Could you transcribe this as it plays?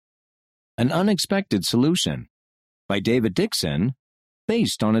An Unexpected Solution by David Dixon,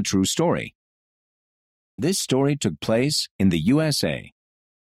 based on a true story. This story took place in the USA.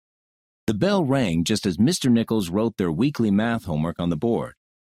 The bell rang just as Mr. Nichols wrote their weekly math homework on the board.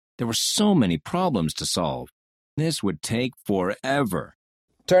 There were so many problems to solve. This would take forever.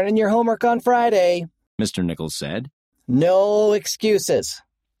 "Turn in your homework on Friday," Mr. Nichols said. "No excuses."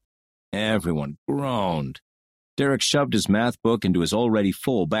 Everyone groaned. Derek shoved his math book into his already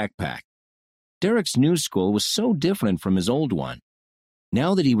full backpack. Derek's new school was so different from his old one.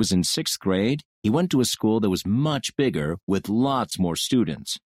 Now that he was in 6th grade, he went to a school that was much bigger with lots more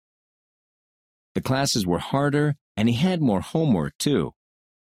students. The classes were harder, and he had more homework, too.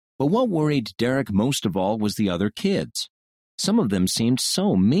 But what worried Derek most of all was the other kids. Some of them seemed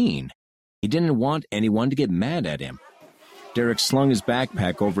so mean. He didn't want anyone to get mad at him. Derek slung his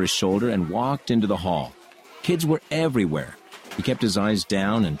backpack over his shoulder and walked into the hall. Kids were everywhere. He kept his eyes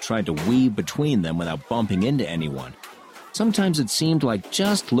down and tried to weave between them without bumping into anyone. Sometimes it seemed like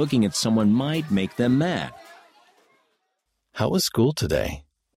just looking at someone might make them mad. "How was school today?"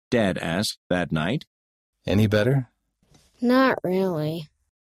 Dad asked that night. "Any better?" "Not really,"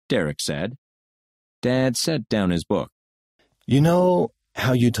 Derek said. Dad set down his book. "You know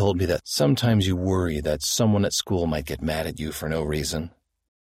how you told me that sometimes you worry that someone at school might get mad at you for no reason?"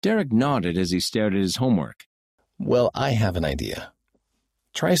 Derek nodded as he stared at his homework. "Well, I have an idea.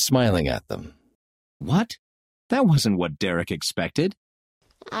 Try smiling at them." What? That wasn't what Derek expected.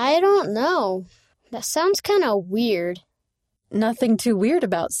 "I don't know. That sounds kind of weird." "Nothing too weird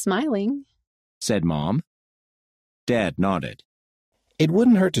about smiling," said Mom. Dad nodded. "It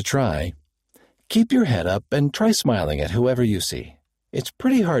wouldn't hurt to try. Keep your head up and try smiling at whoever you see. It's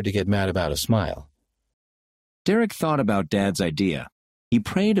pretty hard to get mad about a smile." Derek thought about Dad's idea. He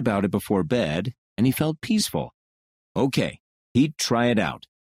prayed about it before bed, and he felt peaceful. Okay, he'd try it out.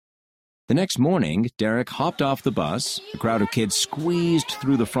 The next morning, Derek hopped off the bus. A crowd of kids squeezed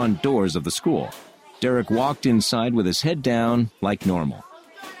through the front doors of the school. Derek walked inside with his head down, like normal.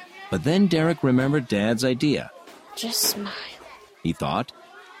 But then Derek remembered Dad's idea. "Just smile," he thought.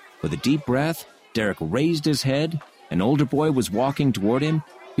 With a deep breath, Derek raised his head. An older boy was walking toward him.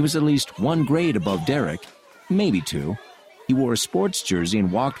 He was at least 1 grade above Derek, maybe 2. He wore a sports jersey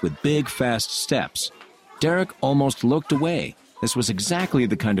and walked with big, fast steps. Derek almost looked away. This was exactly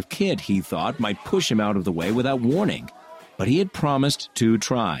the kind of kid he thought might push him out of the way without warning. But he had promised to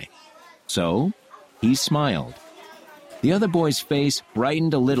try. So, he smiled. The other boy's face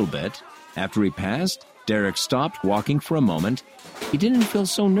brightened a little bit. After he passed, Derek stopped walking for a moment. He didn't feel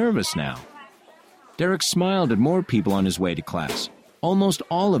so nervous now. Derek smiled at more people on his way to class. Almost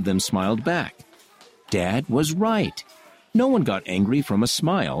all of them smiled back. Dad was right. No one got angry from a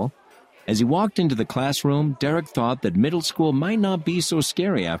smile. As he walked into the classroom, Derek thought that middle school might not be so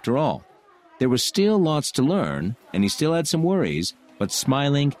scary after all. There was still lots to learn, and he still had some worries, but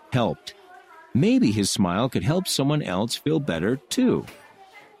smiling helped. Maybe his smile could help someone else feel better, too.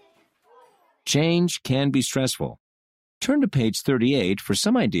 Change can be stressful. Turn to page 38 for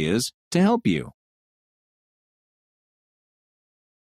some ideas to help you.